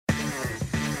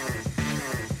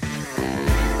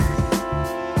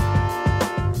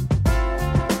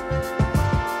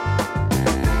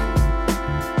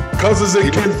Cousins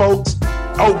and kin folks.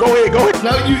 Oh, go ahead.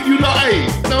 No, you know, hey,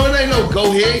 no, it ain't no go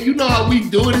ahead. You know how we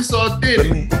do it. It's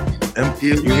authentic.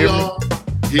 Here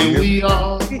we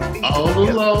are, all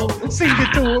alone. Sing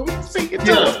it to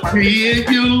him. Me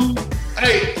and you.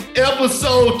 Hey,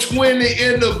 episode 20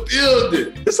 in the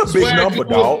building. It's a big number,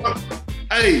 dog.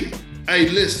 Hey,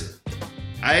 listen.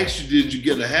 I asked you, did you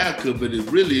get a haircut? But it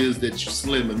really is that you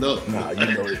slimming up. Nah, you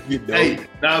know. Hey,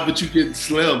 but you getting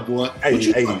slim, boy.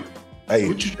 Hey.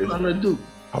 What you trying to do?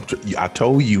 I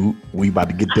told you we about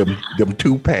to get them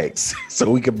 2-packs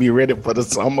so we can be ready for the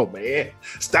summer, man.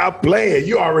 Stop playing.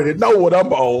 You already know what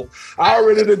I'm on. I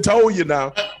already done told you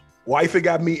now. Wifey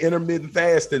got me intermittent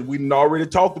fasting. We done already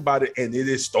talked about it, and it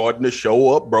is starting to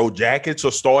show up, bro. Jackets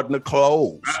are starting to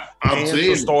close. Pants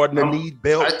are starting to need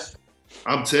belts.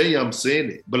 I'm telling you, I'm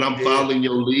saying it, but I'm following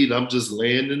your lead. I'm just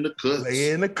laying in the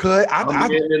cut. I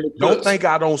don't think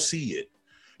I don't see it.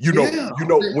 You know,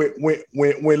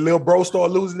 when Lil Bro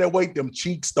started losing that weight, them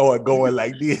cheeks started going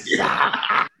like this.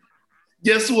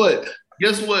 Guess what?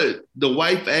 The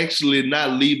wife actually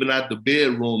not leaving out the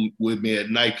bedroom with me at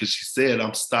night because she said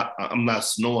I'm not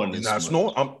snoring. You're not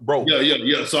snoring, bro.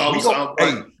 Yeah. So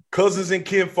cousins and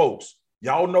kin folks,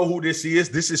 y'all know who this is.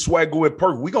 This is Swagger with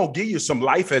Perk. We gonna give you some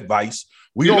life advice.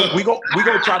 We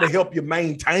gonna try to help you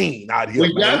maintain out here.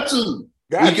 We got to.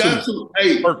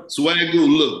 Hey, Swagger,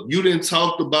 look, you didn't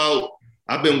talk about.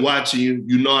 I've been watching you.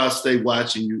 You know I stay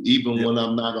watching you even when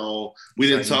I'm not on. We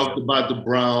didn't talk about the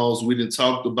Browns. We didn't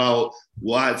talk about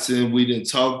Watson. We didn't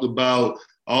talk about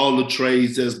all the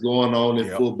trades that's going on in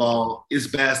football. It's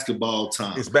basketball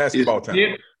time.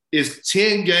 It's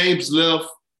 10 games left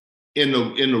in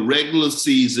the regular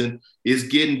season. It's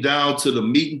getting down to the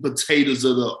meat and potatoes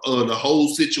of the whole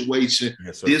situation.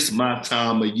 Yes, this my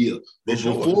time of year. But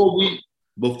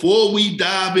before we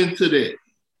dive into that,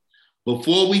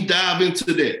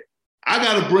 I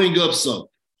got to bring up something,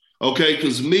 okay?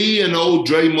 Because me and old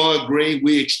Draymond Green,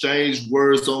 we exchanged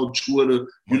words on Twitter.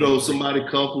 You know, somebody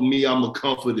comfort me, I'm going to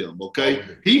comfort them, okay?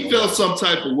 He felt some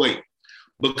type of way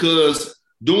because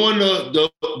during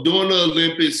the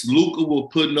Olympics, Luka was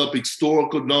putting up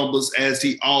historical numbers as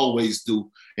he always do.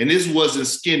 And this wasn't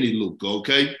skinny Luka,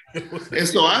 okay? And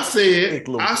so I said,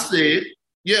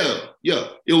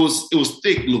 it was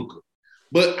thick Luka.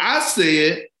 But I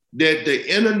said that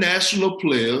the international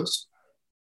players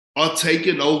are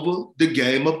taking over the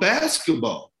game of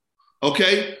basketball.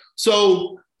 Okay?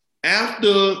 So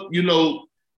after, the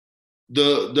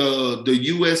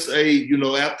USA,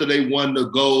 after they won the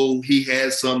gold, he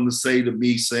had something to say to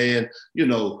me saying,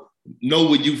 know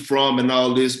where you from and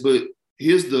all this. But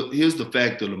here's the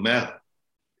fact of the matter.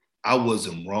 I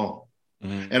wasn't wrong.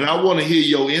 Mm-hmm. And I want to hear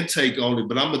your intake on it,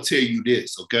 but I'm going to tell you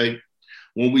this, okay?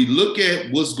 When we look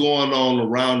at what's going on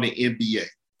around the NBA,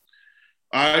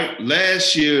 all right,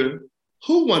 last year,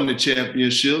 who won the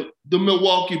championship? The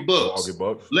Milwaukee Bucks.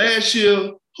 Last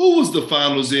year, who was the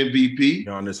finals MVP?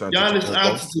 Giannis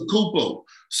Antetokounmpo.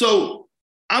 So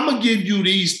I'm going to give you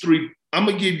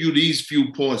these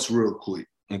few points real quick.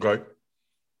 Okay.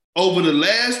 Over the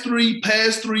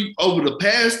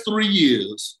past 3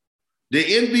 years, the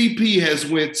MVP has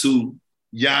went to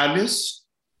Giannis.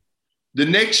 The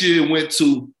next year it went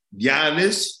to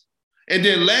Giannis. And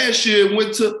then last year it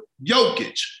went to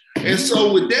Jokic. And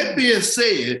so with that being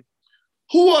said,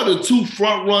 who are the two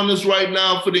front runners right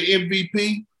now for the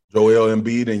MVP? Joel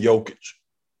Embiid and Jokic.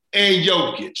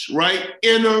 Right?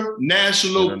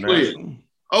 International players.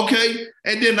 Okay?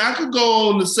 And then I could go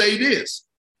on to say this.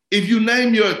 If you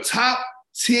name your top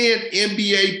 10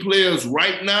 NBA players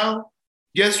right now,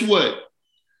 guess what?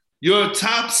 Your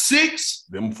top 6.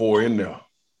 Them 4 in there.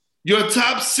 Your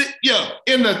top 6,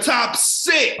 in the top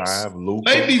 6. 5, Luka.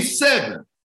 Maybe 7.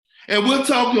 And we're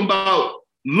talking about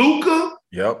Luka,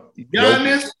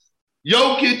 Giannis,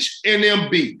 Jokic, and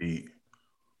Embiid.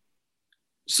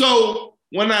 So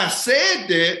when I said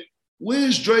that,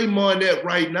 where's Draymond at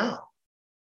right now?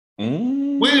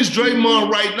 Where's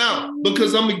Draymond right now?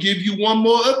 Because I'm going to give you one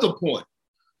more other point.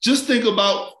 Just think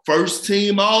about first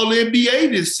team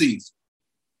All-NBA this season.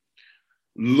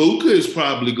 Luka is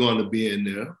probably going to be in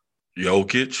there.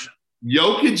 Jokic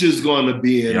is going to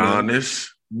be in there.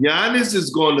 Giannis is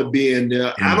going to be in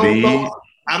there. Embiid.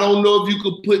 I don't know if you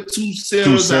could put two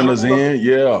centers in.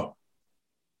 Yeah.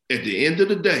 At the end of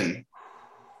the day,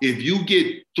 if you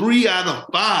get 3 out of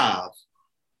 5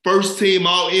 first team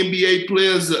all NBA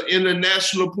players or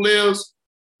international players,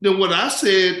 then what I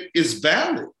said is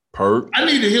valid. Perk. I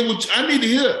need to hear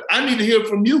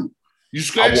from you. You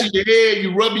scratching your head,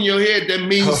 you rubbing your head, that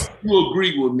means you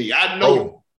agree with me. I know.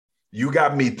 Oh, you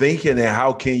got me thinking, and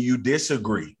how can you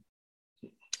disagree?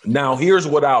 Now, here's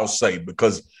what I'll say,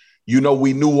 because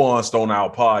we nuanced on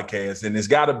our podcast, and it's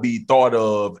got to be thought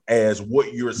of as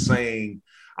what you're saying,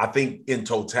 I think, in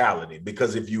totality.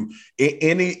 Because if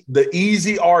the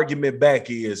easy argument back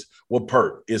is, well,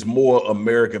 Perk, is more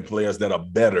American players that are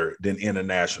better than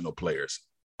international players.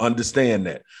 Understand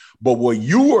that. But what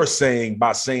you are saying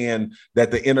by saying that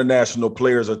the international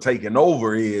players are taking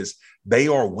over is they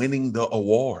are winning the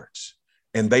awards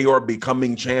and they are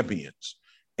becoming champions.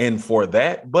 And for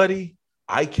that, buddy,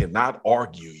 I cannot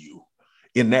argue you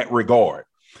in that regard.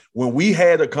 When we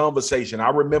had a conversation, I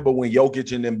remember when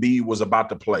Jokic and Embiid was about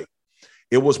to play,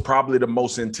 it was probably the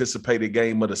most anticipated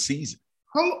game of the season.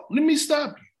 Let me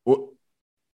stop you.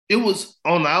 It was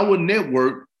on our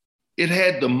network. It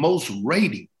had the most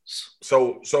ratings.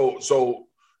 So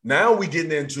now we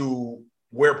getting into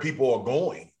where people are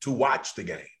going to watch the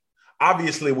game.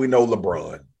 Obviously, we know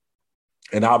LeBron,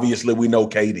 and obviously we know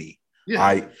KD. Yeah.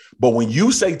 Right? But when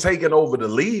you say taking over the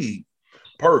league,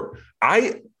 Perk,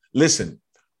 I don't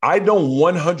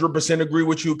 100% agree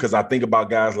with you, because I think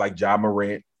about guys like Ja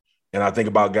Morant, and I think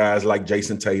about guys like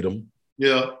Jason Tatum.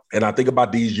 Yeah. And I think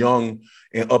about these young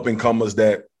and up-and-comers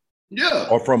that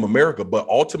are from America. But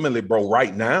ultimately, bro,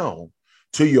 right now,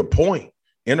 to your point,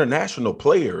 international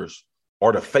players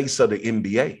are the face of the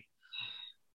NBA.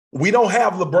 We don't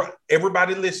have LeBron.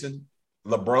 Everybody listen,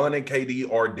 LeBron and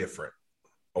KD are different,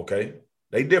 okay?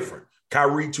 They different.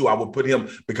 Kyrie, too, I would put him,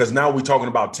 because now we're talking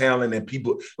about talent and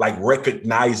people like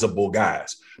recognizable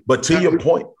guys. But to your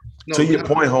point,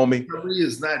 homie. Kyrie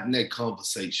is not in that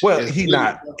conversation. Well, he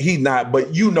not.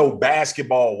 But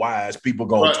basketball-wise, people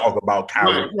going to talk about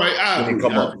Kyrie.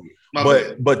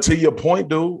 Right. But to your point,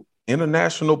 dude,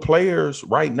 international players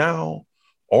right now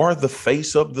are the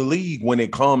face of the league when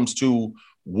it comes to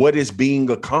what is being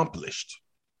accomplished.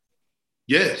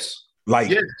 Yes.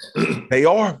 They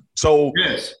are. So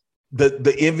yes. The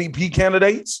MVP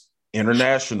candidates,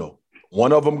 international.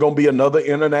 One of them going to be another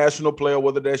international player,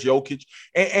 whether that's Jokic.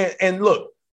 And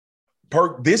look,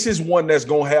 Perk, this is one that's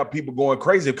going to have people going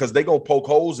crazy because they're going to poke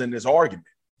holes in this argument.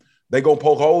 They're going to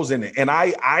poke holes in it. And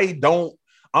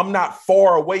I'm not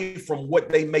far away from what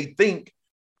they may think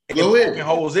and poking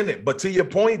holes in it. But to your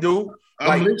point, dude,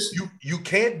 you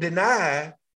can't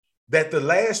deny that the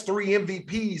last 3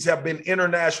 MVPs have been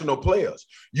international players.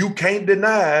 You can't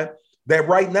deny that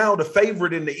right now the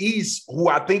favorite in the East, who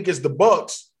I think is the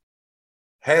Bucks,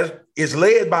 is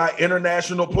led by an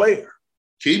international player.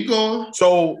 Keep going.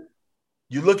 So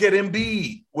you look at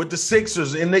Embiid with the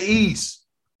Sixers in the East,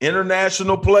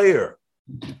 international player.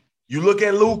 You look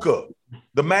at Luka,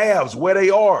 the Mavs, where they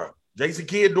are. Jason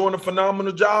Kidd doing a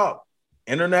phenomenal job.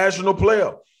 International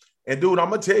player. And, dude, I'm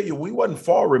going to tell you, we wasn't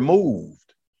far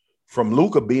removed from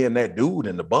Luka being that dude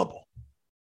in the bubble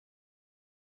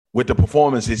with the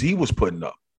performances he was putting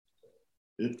up.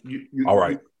 All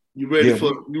right. You ready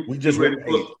for?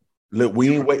 Look,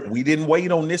 we didn't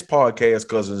wait on this podcast,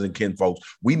 cousins and kin folks.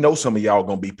 We know some of y'all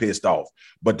gonna be pissed off,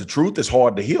 but the truth is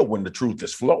hard to hear when the truth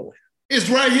is flowing. It's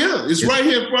right here. It's right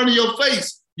here in front of your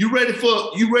face. You ready for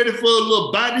a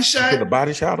little body shot? The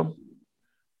body shot him.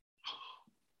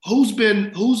 Who's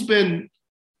been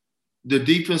the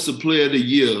defensive player of the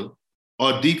year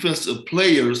or defensive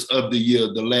players of the year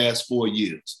the last 4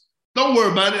 years? Don't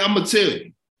worry about it. I'm gonna tell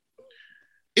you.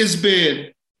 It's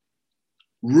been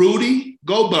Rudy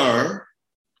Gobert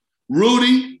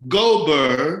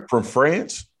from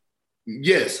France.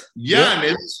 Yes,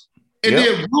 Giannis, and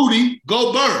then Rudy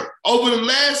Gobert over the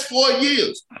last 4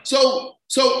 years. So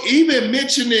even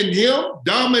mentioning him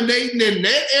dominating in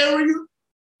that area,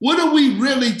 what are we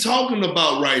really talking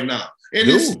about right now? And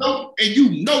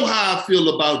you know how I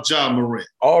feel about Ja Morant.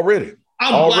 Already.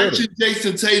 I'm watching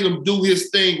Jason Tatum do his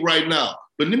thing right now.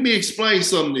 But let me explain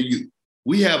something to you.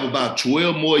 We have about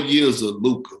 12 more years of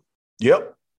Luka.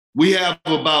 Yep. We have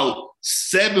about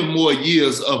 7 more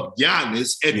years of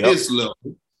Giannis at this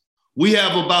level. We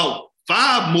have about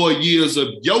 5 more years of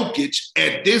Jokic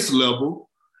at this level.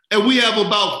 And we have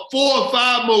about 4 or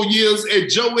 5 more years at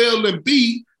Joel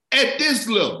Embiid at this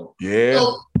level. Yeah.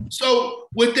 So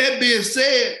with that being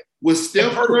said, with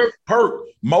Steph Curry,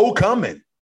 more coming.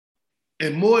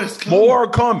 And more is coming. More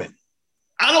coming.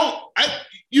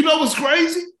 You know what's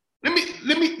crazy? Let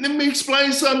me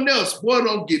explain something else. Boy,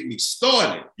 don't get me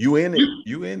started. You in it.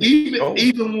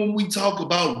 Even when we talk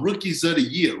about rookies of the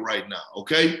year right now,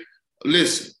 okay?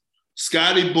 Listen,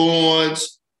 Scotty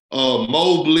Barnes,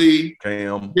 Mobley,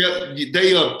 Cam.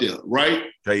 They up there, right?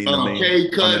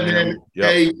 Cade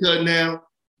Cunningham.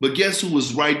 But guess who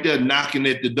was right there knocking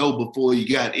at the door before he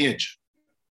got injured?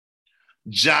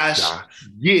 Josh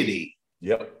Giddey.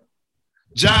 Yep.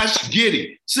 Josh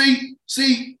Giddey. See,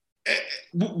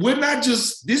 we're not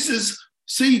just, this is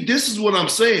See, this is what I'm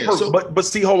saying. But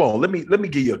see, hold on. Let me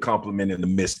give you a compliment in the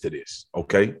midst of this,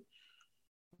 okay?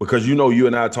 Because you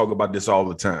and I talk about this all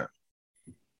the time.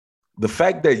 The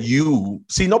fact that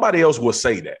nobody else will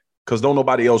say that because don't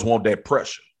nobody else want that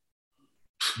pressure.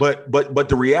 But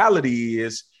the reality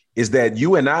is that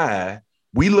you and I,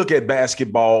 we look at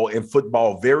basketball and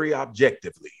football very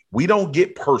objectively. We don't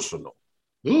get personal.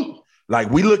 Ooh. Like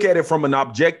we look at it from an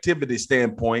objectivity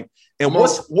standpoint and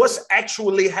what's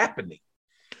actually happening.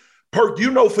 Perk,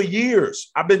 for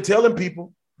years, I've been telling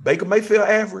people Baker Mayfield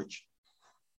average.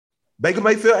 Baker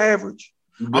Mayfield average.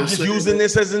 I'm just using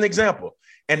this as an example.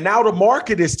 And now the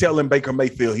market is telling Baker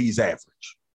Mayfield he's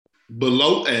average.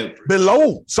 Below average.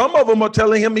 Below. Some of them are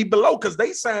telling him he below because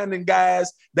they signing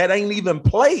guys that ain't even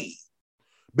played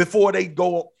before they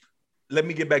go. Let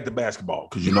me get back to basketball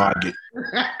because I get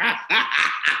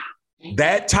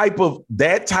that type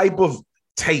of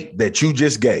tape that you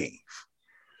just gave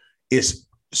is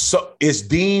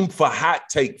deemed for hot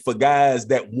take for guys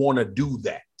that want to do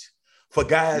that. For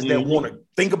guys that want to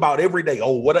think about every day,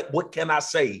 what can I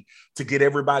say to get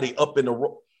everybody up in the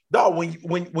room? Dog,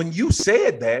 when you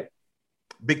said that,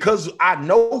 because I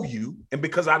know you and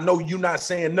because I know you're not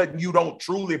saying nothing you don't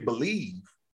truly believe,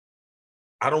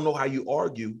 I don't know how you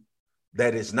argue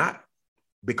that it's not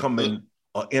becoming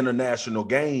an international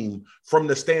game from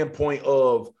the standpoint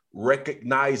of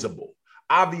recognizable.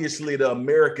 Obviously, the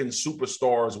American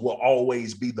superstars will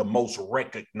always be the most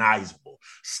recognizable.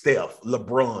 Steph,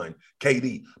 LeBron,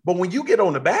 KD. But when you get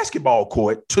on the basketball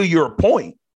court, to your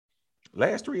point,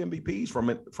 last 3 MVPs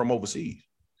from overseas.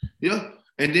 Yeah.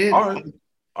 And then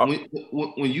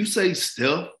when you say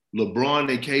Steph,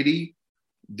 LeBron, and KD,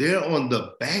 they're on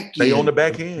the back end. They on the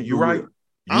back end. You're right.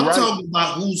 I'm talking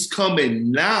about who's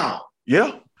coming now.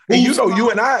 Yeah. And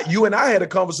you and I had a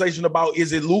conversation about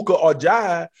is it Luka or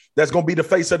Jai that's going to be the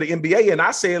face of the NBA? And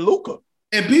I said Luka.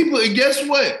 And guess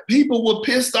what? People were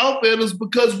pissed off at us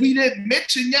because we didn't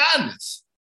mention Giannis.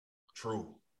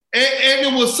 True. And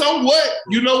it was somewhat,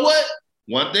 you know what?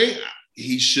 One thing,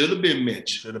 he should have been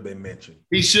mentioned.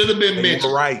 He should have been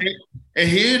mentioned. Right. And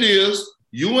here it is.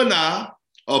 You and I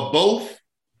are both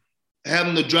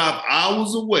having to drive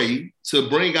hours away to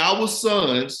bring our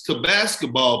sons to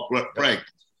basketball practice.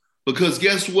 Because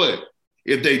guess what?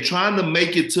 If they're trying to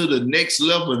make it to the next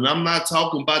level, and I'm not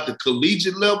talking about the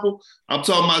collegiate level, I'm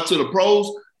talking about to the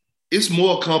pros, it's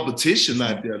more competition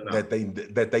out there now.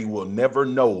 That they will never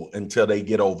know until they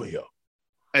get over here.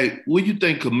 Hey, where you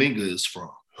think Kuminga is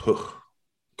from?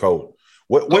 Cold.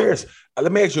 Let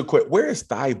me ask you a question. Where is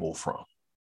Thibault from?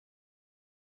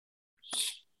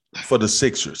 For the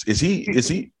Sixers. Is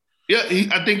he? Yeah,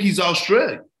 I think he's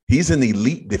Australian. He's an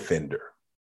elite defender.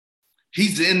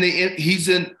 He's in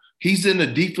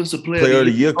the defensive player of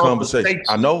the year conversation.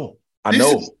 I know.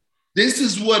 This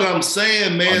is what I'm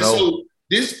saying, man. So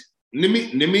let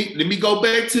me go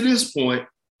back to this point.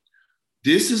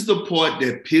 This is the part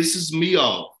that pisses me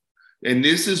off. And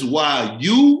this is why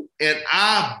you and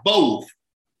I both.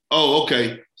 Oh,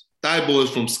 okay. Thibault is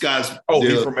from Scottsdale. Oh,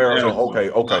 he's from Arizona. Okay.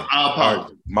 All right.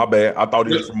 My bad. I thought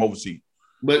he was from overseas.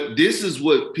 But this is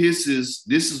what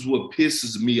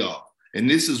pisses me off. And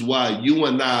this is why you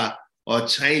and I are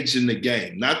changing the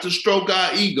game. Not to stroke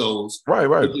our egos, right.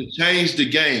 But to change the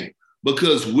game.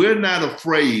 Because we're not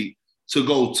afraid to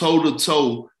go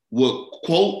toe-to-toe with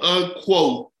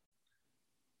quote-unquote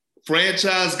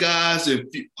franchise guys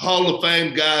and Hall of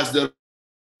Fame guys that are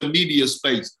in the media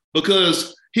space.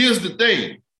 Because here's the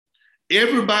thing.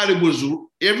 Everybody was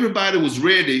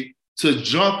ready to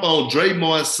jump on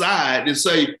Draymond's side and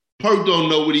say, Perk don't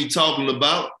know what he's talking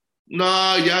about.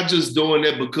 Nah, y'all just doing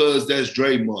that because that's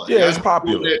Draymond. Yeah, it's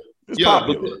popular.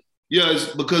 Popular.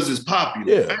 It's because it's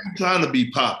popular. Yeah. I ain't trying to be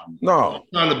popular. No. I'm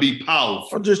trying to be powerful.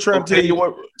 I'm just trying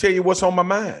to tell you what's on my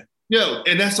mind. Yeah,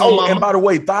 and that's on my mind. And by the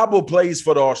way, Thibault plays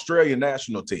for the Australian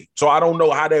national team. So I don't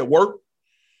know how that worked.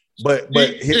 But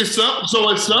it's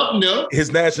something else.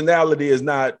 His nationality is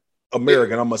not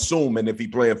American, I'm assuming, if he's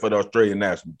playing for the Australian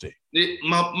national team.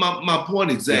 My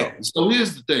point exactly. Yeah. So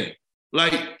here's the thing.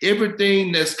 Like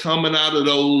everything that's coming out of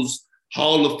those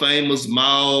Hall of Famers'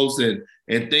 mouths and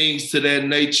things to that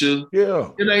nature,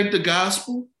 it ain't the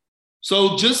gospel.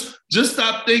 So just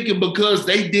stop thinking because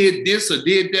they did this or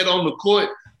did that on the court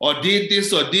or did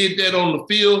this or did that on the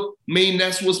field, mean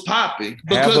that's what's popping.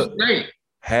 Because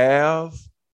have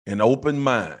an open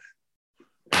mind.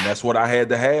 And that's what I had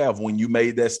to have when you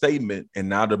made that statement. And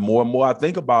now the more and more I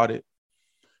think about it,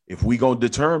 if we going to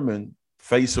determine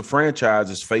face of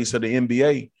franchises, face of the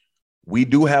NBA, we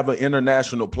do have an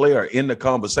international player in the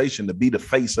conversation to be the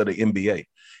face of the NBA.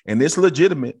 And it's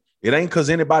legitimate. It ain't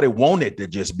because anybody wanted to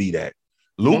just be that.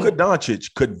 Luka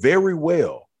Doncic could very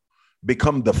well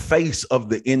become the face of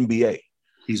the NBA.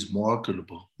 He's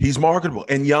marketable.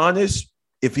 And Giannis,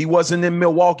 if he wasn't in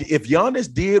Milwaukee, if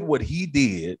Giannis did what he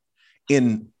did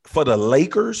for the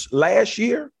Lakers last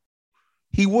year,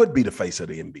 he would be the face of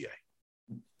the NBA.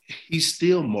 He's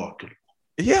still marketable.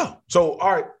 Yeah. So,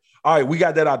 all right, we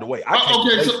got that out of the way.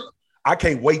 I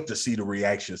can't wait to see the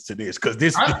reactions to this because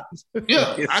I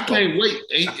can't wait.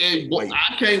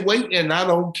 I can't wait, and I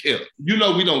don't care. We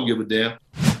don't give a damn.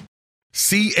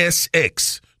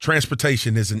 CSX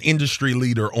Transportation is an industry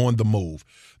leader on the move.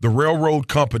 The railroad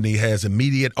company has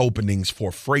immediate openings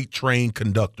for freight train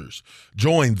conductors.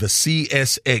 Join the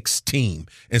CSX team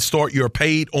and start your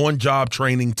paid on-job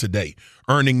training today,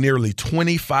 earning nearly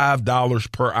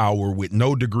 $25 per hour with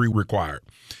no degree required.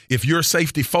 If you're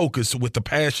safety focused with the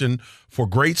passion for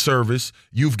great service,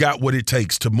 you've got what it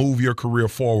takes to move your career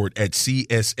forward at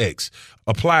CSX.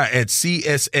 Apply at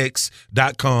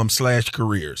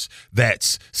csx.com/careers.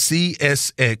 That's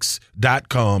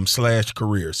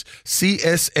csx.com/careers.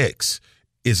 CSX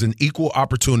is an equal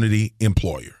opportunity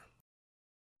employer.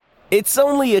 It's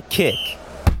only a kick,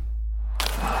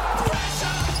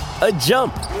 a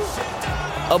jump,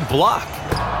 a block.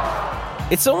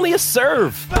 It's only a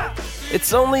serve.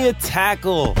 It's only a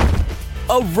tackle,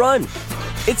 a run.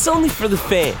 It's only for the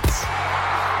fans.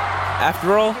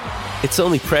 After all, it's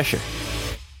only pressure.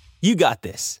 You got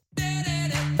this.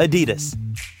 Adidas.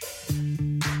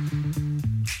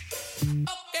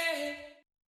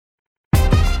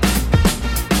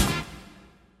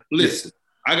 Listen,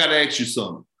 I got to ask you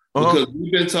something. Because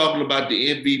we've been talking about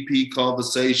the MVP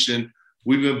conversation.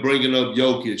 We've been bringing up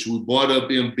Jokic. We brought up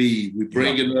Embiid. We're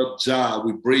bringing up Ja.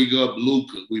 We bring up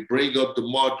Luka. We bring up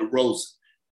DeMar DeRozan.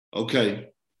 Okay.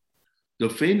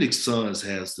 The Phoenix Suns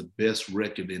has the best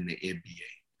record in the NBA.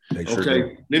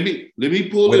 Okay. Let me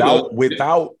pull it up.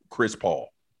 Without Chris Paul.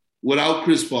 Without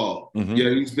Chris Paul. Mm-hmm. Yeah,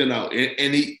 he's been out.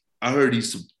 And I heard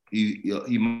he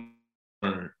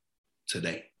earned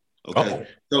today. Okay.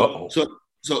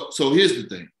 So here's the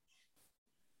thing.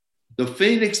 The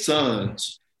Phoenix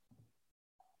Suns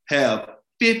have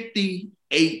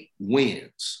 58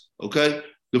 wins, okay?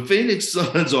 The Phoenix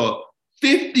Suns are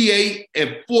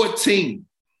 58-14.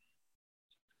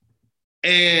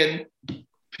 And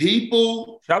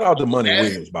people... Shout out to Money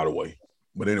Williams, by the way.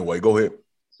 But anyway, go ahead.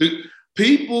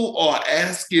 People are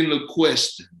asking the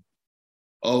question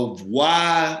of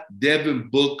why Devin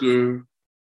Booker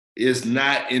is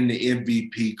not in the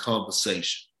MVP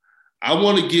conversation. I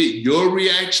want to get your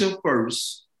reaction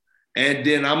first, and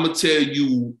then I'm going to tell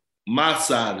you my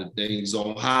side of things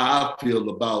on how I feel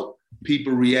about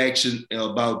people's reaction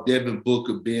about Devin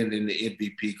Booker being in the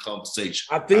MVP conversation.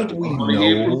 I think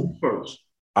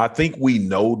we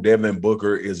know Devin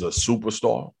Booker is a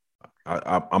superstar.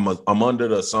 I'm under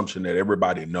the assumption that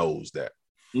everybody knows that.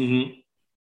 Mm-hmm.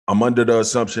 I'm under the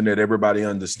assumption that everybody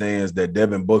understands that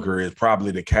Devin Booker is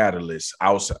probably the catalyst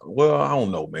outside. Well, I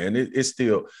don't know, man. It's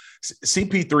still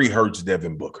CP3 hurts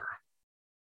Devin Booker.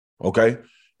 Okay.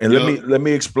 And let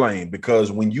me explain,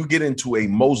 because when you get into a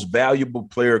most valuable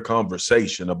player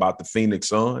conversation about the Phoenix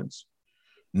Suns,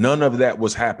 none of that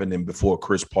was happening before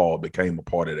Chris Paul became a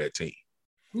part of that team.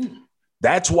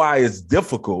 That's why it's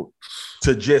difficult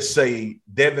to just say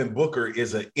Devin Booker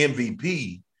is an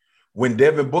MVP when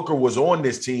Devin Booker was on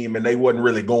this team and they wasn't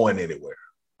really going anywhere.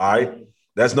 All right.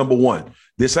 That's number one.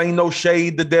 This ain't no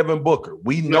shade to Devin Booker.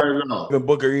 We know Devin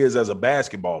Booker is as a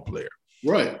basketball player.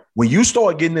 Right. When you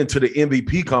start getting into the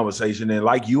MVP conversation, and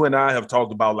like you and I have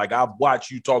talked about, like I've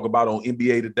watched you talk about on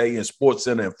NBA Today and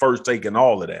SportsCenter and First Take and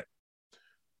all of that,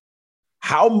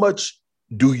 how much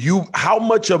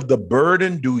of the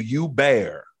burden do you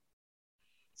bear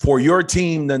for your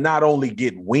team to not only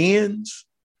get wins,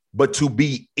 but to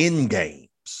be in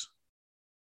games?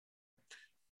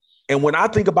 And when I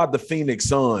think about the Phoenix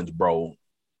Suns, bro,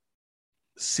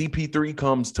 CP3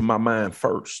 comes to my mind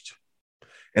first.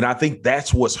 And I think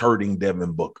that's what's hurting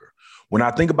Devin Booker. When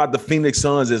I think about the Phoenix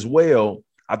Suns as well,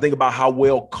 I think about how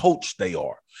well coached they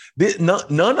are.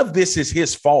 None of this is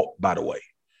his fault, by the way.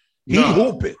 He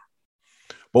hooping.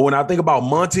 But when I think about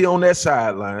Monty on that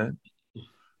sideline,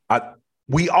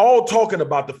 we all talking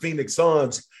about the Phoenix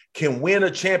Suns can win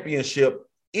a championship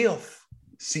if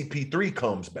CP3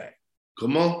 comes back.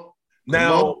 Come on.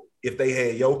 If they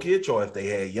had Jokic or if they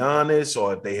had Giannis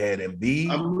or if they had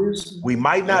Embiid, we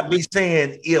might not be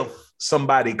saying if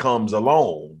somebody comes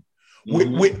along.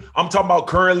 Mm-hmm. I'm talking about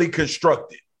currently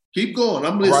constructed. Keep going.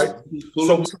 I'm listening. Right?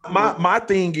 So my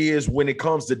thing is, when it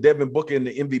comes to Devin Booker and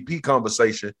the MVP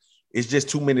conversation, it's just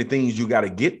too many things you got to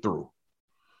get through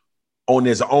on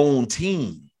his own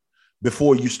team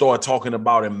before you start talking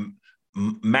about him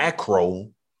macro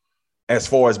as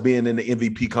far as being in the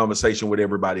MVP conversation with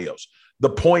everybody else. The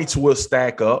points will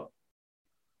stack up.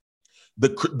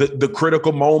 The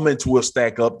critical moments will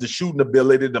stack up. The shooting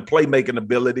ability, the playmaking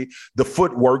ability, the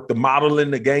footwork, the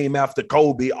modeling the game after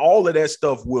Kobe, all of that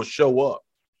stuff will show up.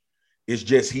 It's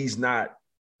just he's not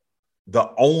the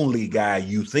only guy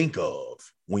you think of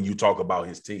when you talk about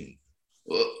his team.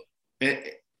 Well,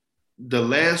 the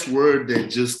last word that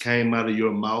just came out of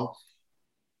your mouth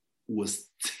was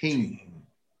team.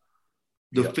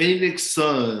 The Phoenix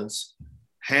Suns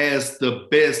has the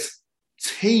best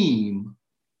team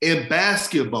in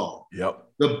basketball. Yep.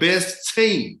 The best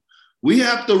team. We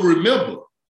have to remember,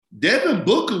 Devin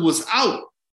Booker was out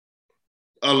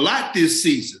a lot this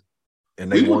season. And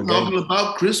we were talking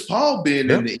about Chris Paul being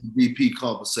in the MVP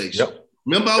conversation. Yep.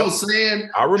 Remember I was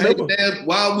saying, I remember. Hey, man,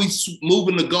 why are we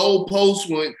moving the goalposts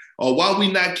or why are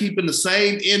we not keeping the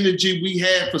same energy we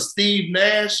had for Steve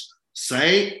Nash?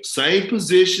 Same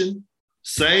position,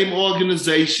 same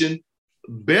organization,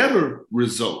 better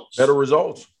results. Better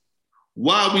results.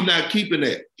 Why are we not keeping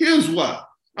that? Here's why.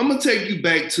 I'm going to take you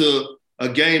back to a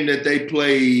game that they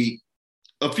played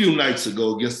a few nights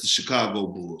ago against the Chicago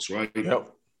Bulls, right? Yep.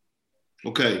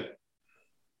 Okay.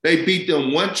 They beat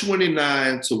them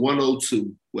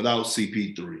 129-102 without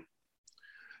CP3.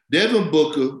 Devin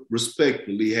Booker,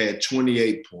 respectfully, had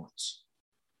 28 points.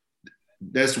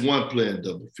 That's one player in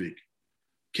double figure.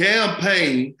 Cam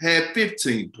Payne had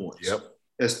 15 points. Yep.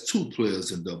 That's two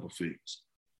players in double figures.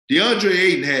 DeAndre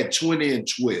Ayton had 20 and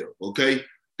 12, okay?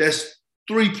 That's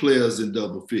three players in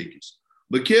double figures.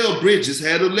 Mikal Bridges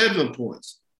had 11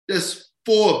 points. That's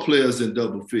four players in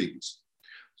double figures.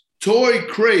 Torrey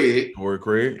Craig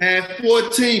had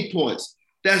 14 points.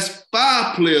 That's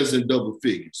five players in double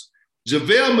figures.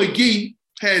 JaVale McGee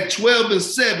had 12 and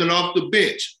 7 off the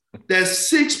bench. That's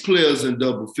six players in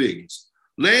double figures.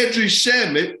 Landry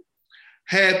Shamet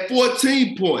had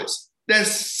 14 points. That's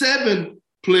seven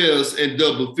players in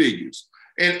double figures.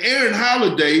 And Aaron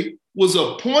Holiday was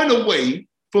a point away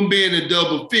from being in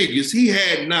double figures. He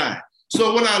had 9.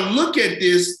 So when I look at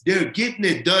this, they're getting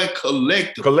it done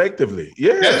collectively. Collectively,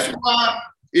 yeah. That's why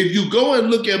if you go and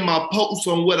look at my post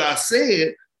on what I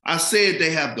said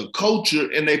they have the culture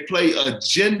and they play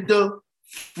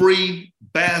agenda-free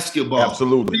basketball.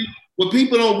 Absolutely. What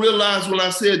people don't realize when I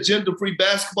say agenda-free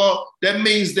basketball, that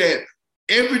means that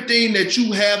everything that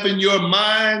you have in your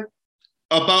mind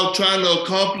about trying to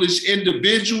accomplish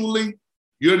individually,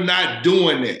 you're not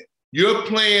doing that. You're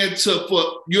playing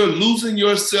you're losing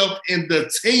yourself in the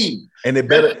team. And it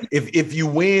better, if you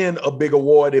win a big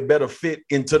award, it better fit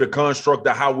into the construct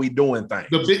of how we doing things.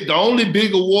 The only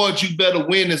big award you better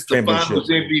win is the Finals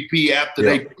MVP after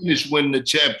they finish winning the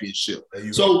championship.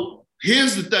 So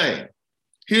here's the thing.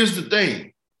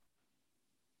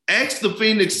 Ask the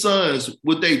Phoenix Suns,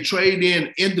 would they trade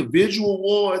in individual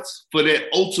awards for that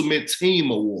ultimate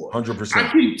team award? 100%.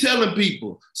 I keep telling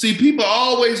people, people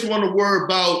always want to worry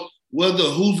about whether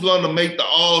who's going to make the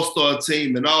all-star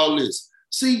team and all this.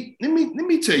 See, let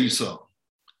me tell you something.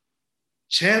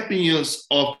 Champions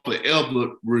are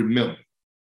forever remembered.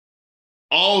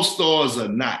 All-stars are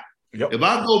not. Yep. If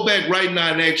I go back right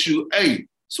now and ask you, hey,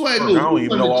 Swagger, I don't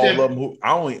even know all of them. I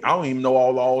don't even know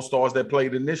all the all-stars that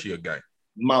played in this year game.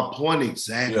 My point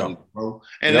exactly, bro.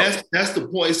 And that's the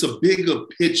point. It's a bigger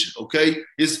picture, okay?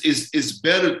 It's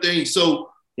better things. So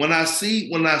when I see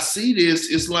this,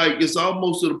 it's like it's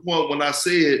almost to the point when I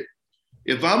said,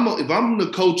 if I'm the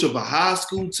coach of a high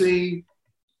school team,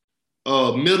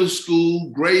 middle school,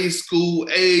 grade school,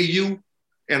 AAU,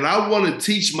 and I want to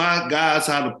teach my guys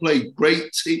how to play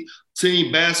great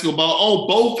team basketball on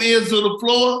both ends of the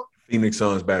floor, Phoenix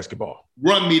Suns basketball.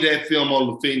 Run me that film on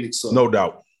the Phoenix Suns. No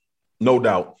doubt.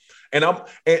 And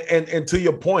and to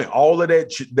your point, all of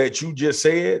that you just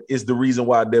said is the reason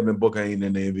why Devin Booker ain't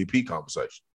in the MVP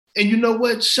conversation. And you know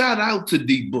what? Shout out to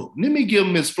D-Book. Let me give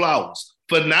him his flowers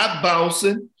for not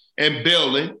bouncing and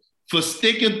bailing, for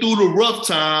sticking through the rough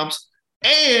times,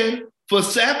 and for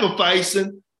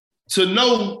sacrificing to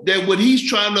know that what he's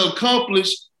trying to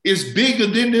accomplish is bigger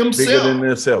than himself. Bigger than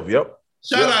himself, yep.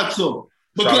 Shout out to him.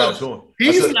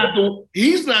 Because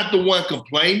he's not the one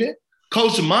complaining.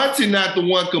 Coach Monty not the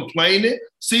one complaining.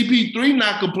 CP3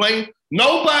 not complaining.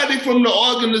 Nobody from the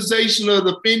organization of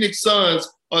the Phoenix Suns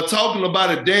are talking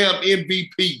about a damn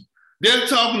MVP. They're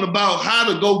talking about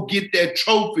how to go get that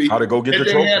trophy. How to go get the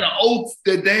trophy.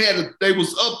 They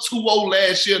was up 2-0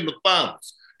 last year in the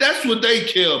finals. That's what they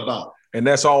care about. And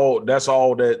that's all that's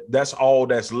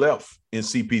left in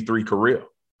CP3 career.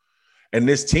 And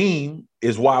this team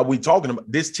is why we talking about.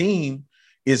 This team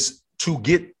is to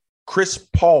get Chris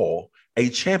Paul a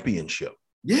championship.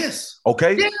 Yes.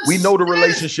 Okay. Yes. We know the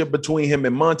relationship between him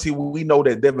and Monty. We know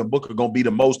that Devin Booker going to be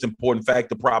the most important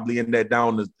factor probably in that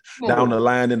down the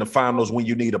line in the finals when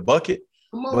you need a bucket.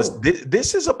 But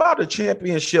this is about a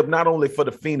championship, not only for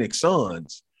the Phoenix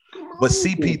Suns, but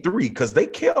CP3, because they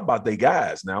care about their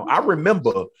guys. Now, I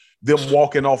remember them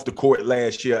walking off the court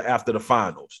last year after the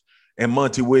finals and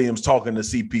Monty Williams talking to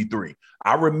CP3.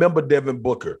 I remember Devin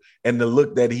Booker and the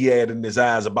look that he had in his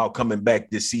eyes about coming back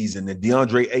this season. And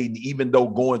DeAndre Ayton, even though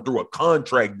going through a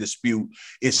contract dispute,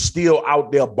 is still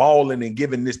out there balling and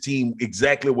giving this team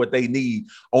exactly what they need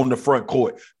on the front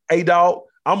court. Hey, dog,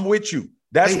 I'm with you.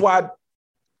 That's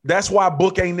why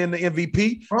Book ain't in the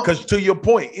MVP, because to your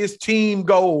point, it's team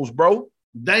goals, bro.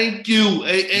 Thank you.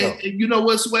 And you know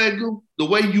what, Swagger? The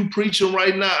way you preaching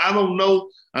right now, I don't know.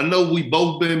 I know we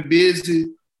both been busy,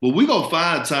 but we're going to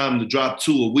find time to drop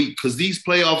 2 a week because these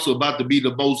playoffs are about to be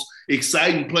the most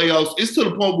exciting playoffs. It's to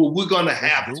the point where we're going to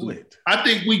have to. I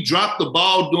think we dropped the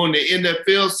ball during the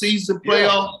NFL season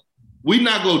playoff. Yeah. We're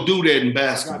not going to do that in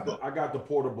basketball. I got the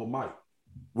portable mic.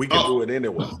 We can do it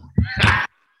anyway.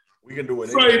 We can do it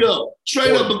straight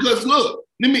up. Because look,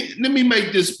 let me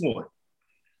make this point.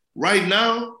 Right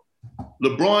now,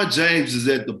 LeBron James is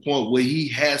at the point where he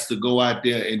has to go out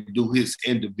there and do his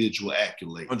individual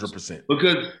accolades. 100%.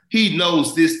 Because he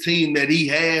knows this team that he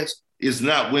has is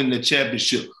not winning the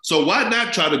championship. So why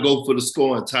not try to go for the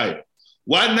scoring title?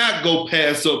 Why not go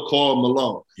pass up Karl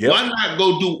Malone? Yep. Why not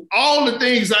go do all the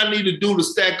things I need to do to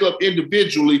stack up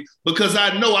individually because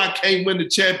I know I can't win the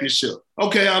championship?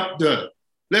 Okay, I'm done.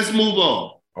 Let's move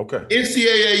on. Okay.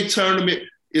 NCAA tournament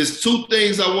is 2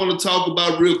 things I want to talk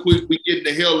about real quick. We getting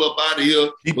the hell up out of here.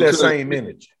 Keep that same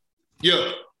energy.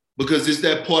 Yeah, because it's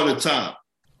that part of time.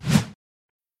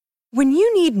 When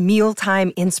you need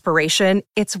mealtime inspiration,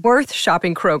 it's worth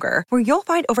shopping Kroger, where you'll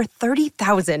find over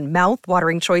 30,000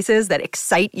 mouth-watering choices that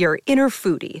excite your inner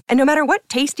foodie. And no matter what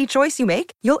tasty choice you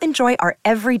make, you'll enjoy our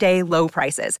everyday low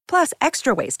prices, plus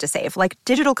extra ways to save, like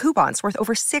digital coupons worth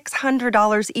over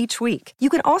 $600 each week. You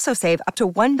can also save up to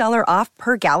 $1 off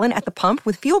per gallon at the pump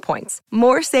with fuel points.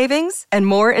 More savings and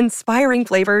more inspiring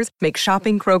flavors make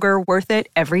shopping Kroger worth it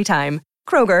every time.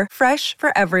 Kroger, fresh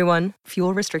for everyone.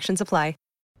 Fuel restrictions apply.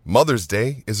 Mother's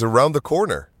Day is around the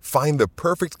corner. Find the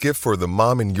perfect gift for the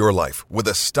mom in your life with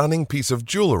a stunning piece of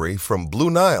jewelry from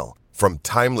Blue Nile. From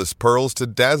timeless pearls to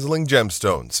dazzling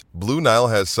gemstones, Blue Nile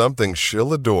has something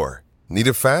she'll adore. Need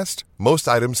it fast? Most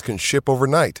items can ship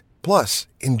overnight. Plus,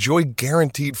 enjoy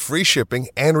guaranteed free shipping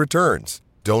and returns.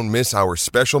 Don't miss our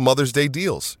special Mother's Day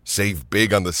deals. Save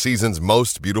big on the season's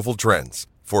most beautiful trends.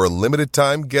 For a limited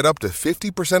time, get up to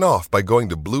 50% off by going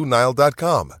to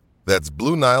BlueNile.com. That's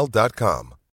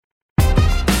BlueNile.com.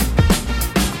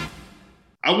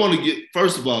 I want to get,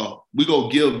 first of all, we're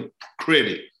going to give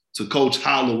credit to Coach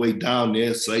Holloway down there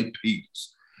at St.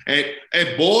 Peter's.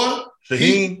 And boy,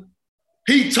 Shaheen,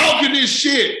 he talking this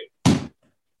shit.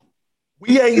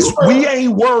 We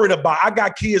ain't worried about it. I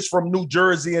got kids from New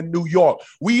Jersey and New York.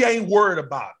 We ain't worried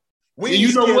about it. We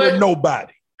ain't scared of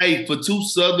nobody. Hey, for 2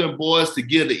 Southern boys to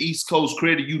give the East Coast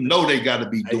credit, you know they got to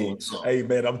be doing something. Hey,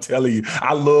 man, I'm telling you,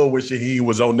 I love when Shaheen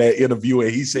was on that interview and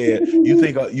he said, you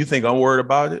think I'm worried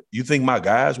about it? You think my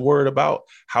guys worried about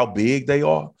how big they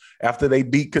are after they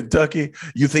beat Kentucky?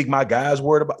 You think my guys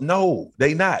worried about? No,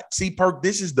 they not. See, Perk,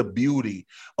 this is the beauty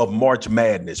of March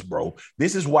Madness, bro.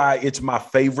 This is why it's my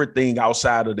favorite thing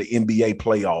outside of the NBA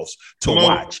playoffs to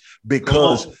watch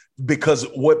because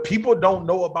what people don't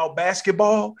know about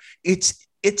basketball, it's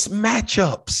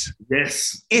matchups.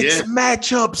 Yes. It's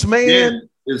matchups, man. Yeah.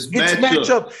 It's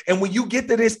matchup. And when you get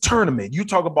to this tournament, you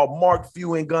talk about Mark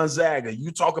Few and Gonzaga. You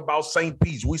talk about St.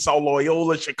 Pete's. We saw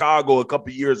Loyola Chicago a couple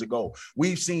of years ago.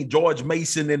 We've seen George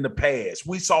Mason in the past.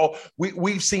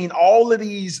 We've seen all of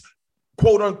these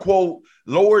quote unquote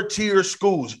lower tier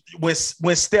schools when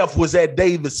Steph was at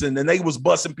Davidson and they was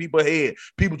busting people's head,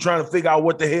 people trying to figure out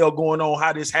what the hell going on,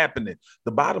 how this happening.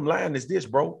 The bottom line is this,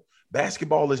 bro.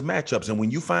 Basketball is matchups. And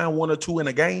when you find 1 or 2 in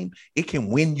a game, it can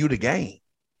win you the game.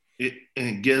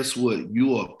 And guess what?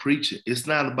 You are preaching. It's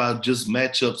not about just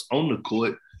matchups on the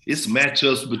court. It's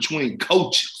matchups between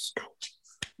coaches.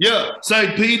 Yeah,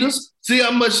 St. Peter's. See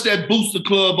how much that booster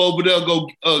club over there go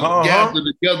gather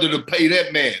together to pay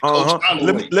that man. Coach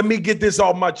let me get this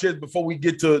off my chest before we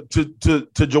get to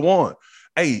Jawan.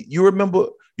 Hey, you remember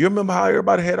how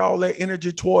everybody had all that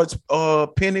energy towards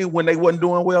Penny when they wasn't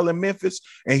doing well in Memphis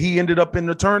and he ended up in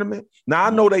the tournament? Now, I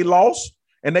know they lost,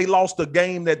 and they lost a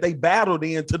game that they battled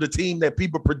in to the team that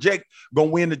people project going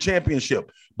to win the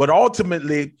championship. But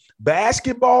ultimately,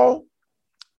 basketball,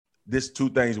 this 2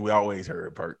 things we always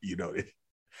heard, Perk, you know.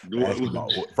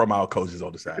 Basketball from our coaches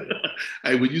on the side.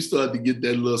 Hey, when you start to get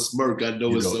that little smirk, I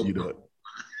know it's something.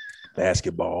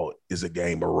 Basketball is a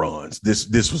game of runs.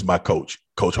 This was my coach,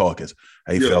 Coach Hawkins.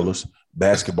 Hey, fellas,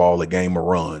 basketball a game of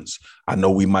runs. I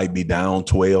know we might be down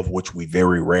 12, which we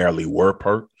very rarely were,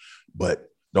 Perk, but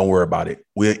don't worry about it.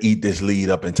 We'll eat this lead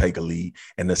up and take a lead.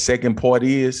 And the second part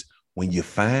is when you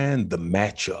find the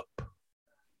matchup,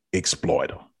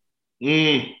 exploit them.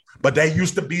 But they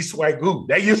used to be swagoo.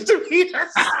 They used to be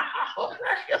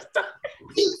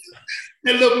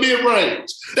that little mid-range.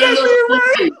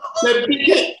 That big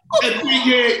head.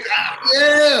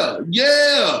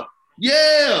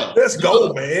 Yeah. Let's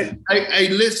go, man. Hey,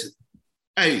 listen.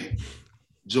 Hey,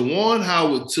 Juwan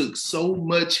Howard took so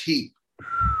much heat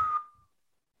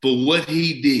for what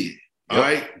he did. All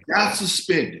right? Got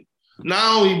suspended.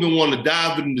 Now I don't even want to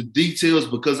dive into the details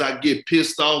because I get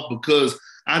pissed off because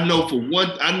I know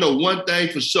one thing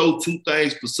for sure, two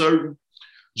things for certain.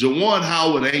 Juwan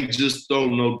Howard ain't just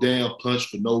throwing no damn punch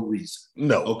for no reason.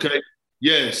 No. Okay?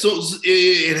 Yeah, so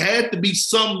it had to be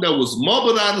something that was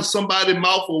mumbled out of somebody's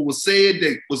mouth or was said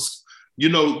that was,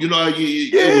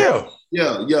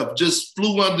 just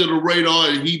flew under the radar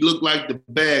and he looked like the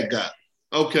bad guy.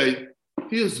 Okay,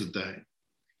 here's the thing.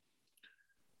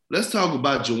 Let's talk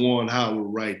about Juwan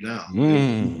Howard right now.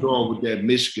 He's going with that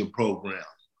Michigan program,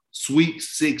 Sweet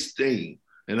 16.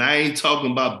 And I ain't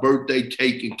talking about birthday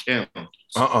cake and candles.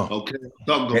 Okay,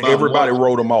 talking about everybody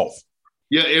wrote him off.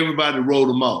 Yeah, everybody wrote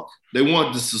him off. They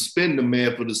wanted to suspend the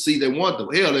man for the seat. They wanted to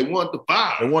fire. They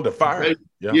wanted to fire.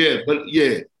 Okay? But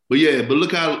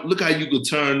look how you could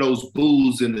turn those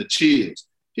boos into cheers.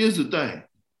 Here's the thing.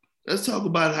 Let's talk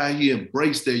about how he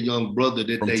embraced that young brother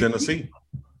that from Tennessee.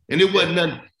 And it wasn't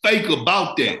nothing fake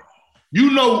about that.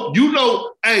 You know,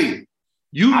 Juwan.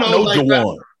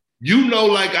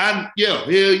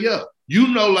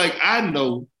 I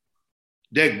know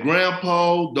that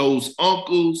grandpa, those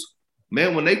uncles,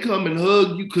 man, when they come and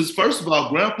hug you, because first of all,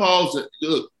 grandpas,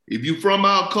 look, if you from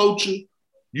our culture,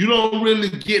 you don't really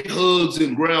get hugs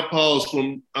and grandpas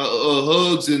from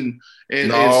hugs and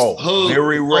hugs.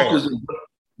 Very rare.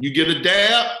 You get a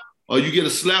dab or you get a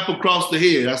slap across the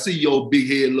head. I see your big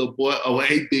head, little boy. Oh,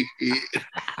 hey, big head.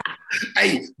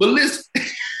 Hey, but listen.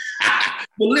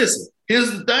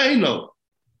 Here's the thing, though.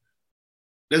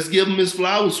 Let's give him his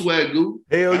flowers, Swagoo.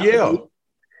 Hell yeah.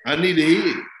 I need to hear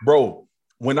it. Bro,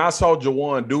 when I saw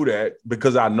Juwan do that,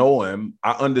 because I know him,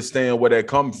 I understand where that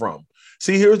come from.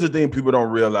 See, here's the thing people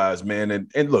don't realize, man.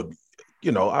 And look,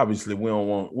 obviously we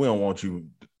don't want you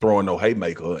throwing no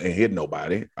haymaker and hitting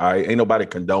nobody. All right, ain't nobody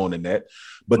condoning that.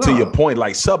 But to your point,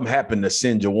 like something happened to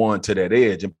send Juwan to that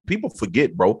edge, and people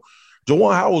forget, bro.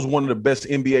 Juwan Howard was one of the best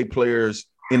NBA players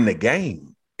in the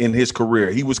game in his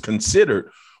career. He was considered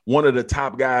one of the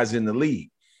top guys in the league.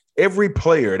 Every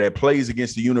player that plays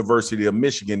against the University of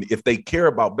Michigan, if they care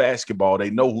about basketball, they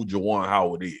know who Juwan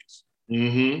Howard is.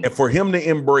 Mm-hmm. And for him to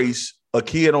embrace a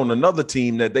kid on another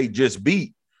team that they just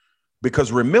beat,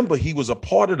 because remember, he was a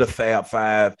part of the Fab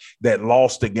Five that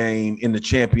lost the game in the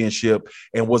championship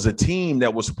and was a team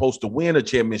that was supposed to win a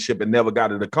championship and never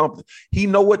got it accomplished. He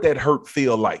know what that hurt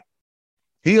feel like.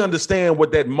 He understand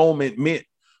what that moment meant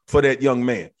for that young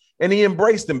man. And he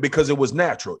embraced him because it was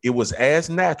natural. It was as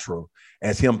natural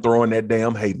as him throwing that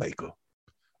damn haymaker.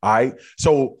 All right.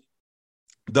 So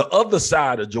the other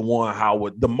side of Juwan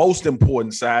Howard, the most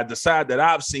important side, the side that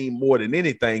I've seen more than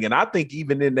anything, and I think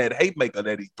even in that haymaker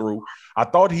that he threw, I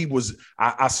thought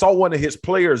I saw one of his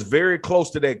players very close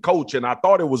to that coach, and I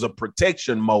thought it was a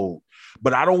protection mode.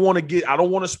 But I don't want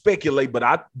to speculate,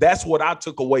 but that's what I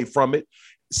took away from it.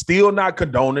 Still not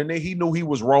condoning it. He knew he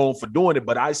was wrong for doing it,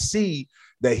 but I see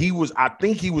that I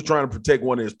think he was trying to protect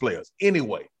one of his players.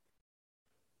 Anyway,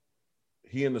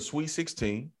 he in the Sweet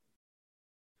 16.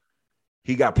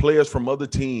 He got players from other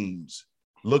teams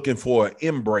looking for an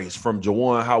embrace from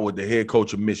Juwan Howard, the head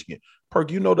coach of Michigan. Perk,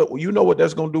 you know what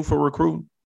that's going to do for recruiting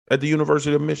at the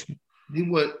University of Michigan?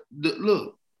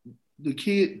 The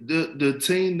kid, the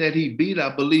team that he beat,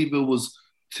 I believe it was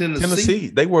Tennessee.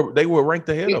 They were ranked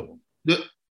ahead of him.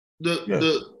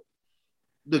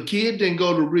 The kid didn't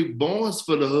go to Rick Barnes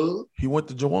for the hug. He went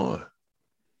to Juwan.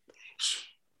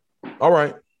 All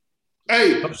right.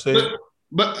 Hey,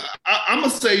 but I'm going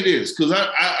to say this because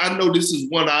I know this is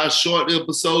one of our short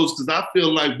episodes because I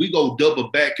feel like we go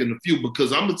double back in a few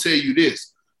because I'm going to tell you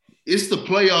this. It's the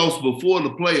playoffs before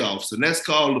the playoffs, and that's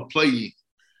called the play-in.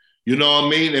 You know what I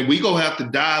mean? And we going to have to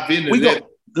dive into that.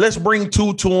 Let's bring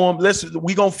two to them.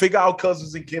 We going to figure out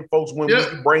cousins and kin folks when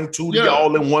we bring two to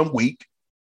y'all in 1 week.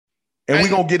 And we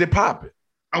going to get it popping.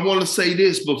 I want to say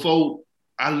this before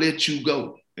I let you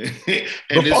go. and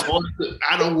it's hard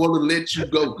I don't want to let you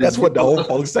go. That's what the old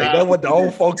folks say. That's what the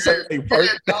old folks say.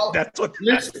 That's what.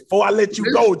 Before I let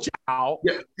you go, child.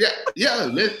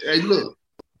 Yeah. Hey, look.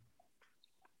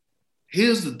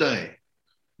 Here's the thing.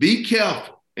 Be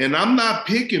careful. And I'm not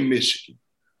picking Michigan,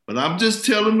 but I'm just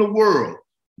telling the world,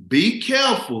 be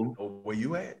careful. Where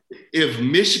you at? If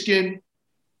Michigan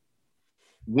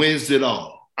wins it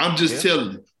all. I'm just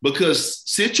telling you. Because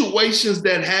situations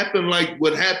that happen, like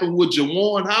what happened with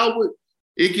Juwan Howard,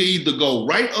 it can either go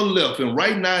right or left. And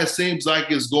right now, it seems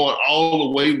like it's going all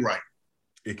the way right.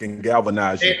 It can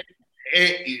galvanize you.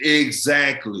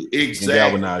 Exactly.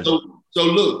 Galvanize you. So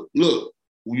look,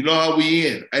 you know how we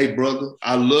end. Hey, brother,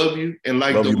 I love you. And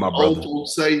like love the you, old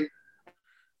folks say,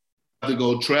 to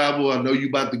go travel. I know you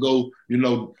about to go,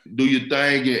 do your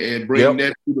thing and bring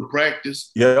that to the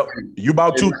practice. Yeah. You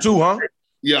about to too, huh?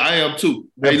 Yeah, I am too.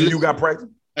 Hey, you got practice?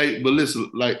 Hey, but listen,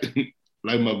 like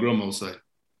my grandma say,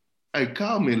 hey,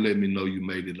 call me and let me know you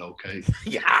made it okay.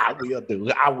 Yeah, I will do.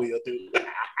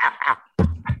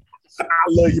 I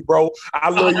love you, bro. I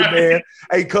love you, man.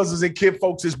 Hey, cousins and kid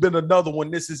folks, it's been another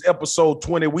one. This is episode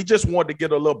 20. We just wanted to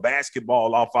get a little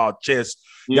basketball off our chest.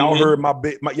 Y'all heard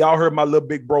y'all heard my little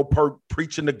big bro Perk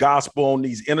preaching the gospel on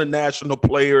these international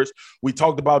players. We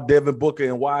talked about Devin Booker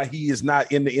and why he is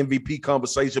not in the MVP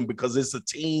conversation because it's a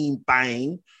team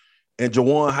thing. And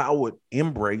Juwan Howard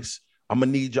embrace. I'm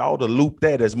gonna need y'all to loop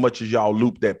that as much as y'all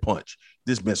loop that punch.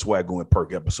 This been Swaggo and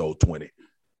Perk episode 20.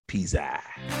 Peace out.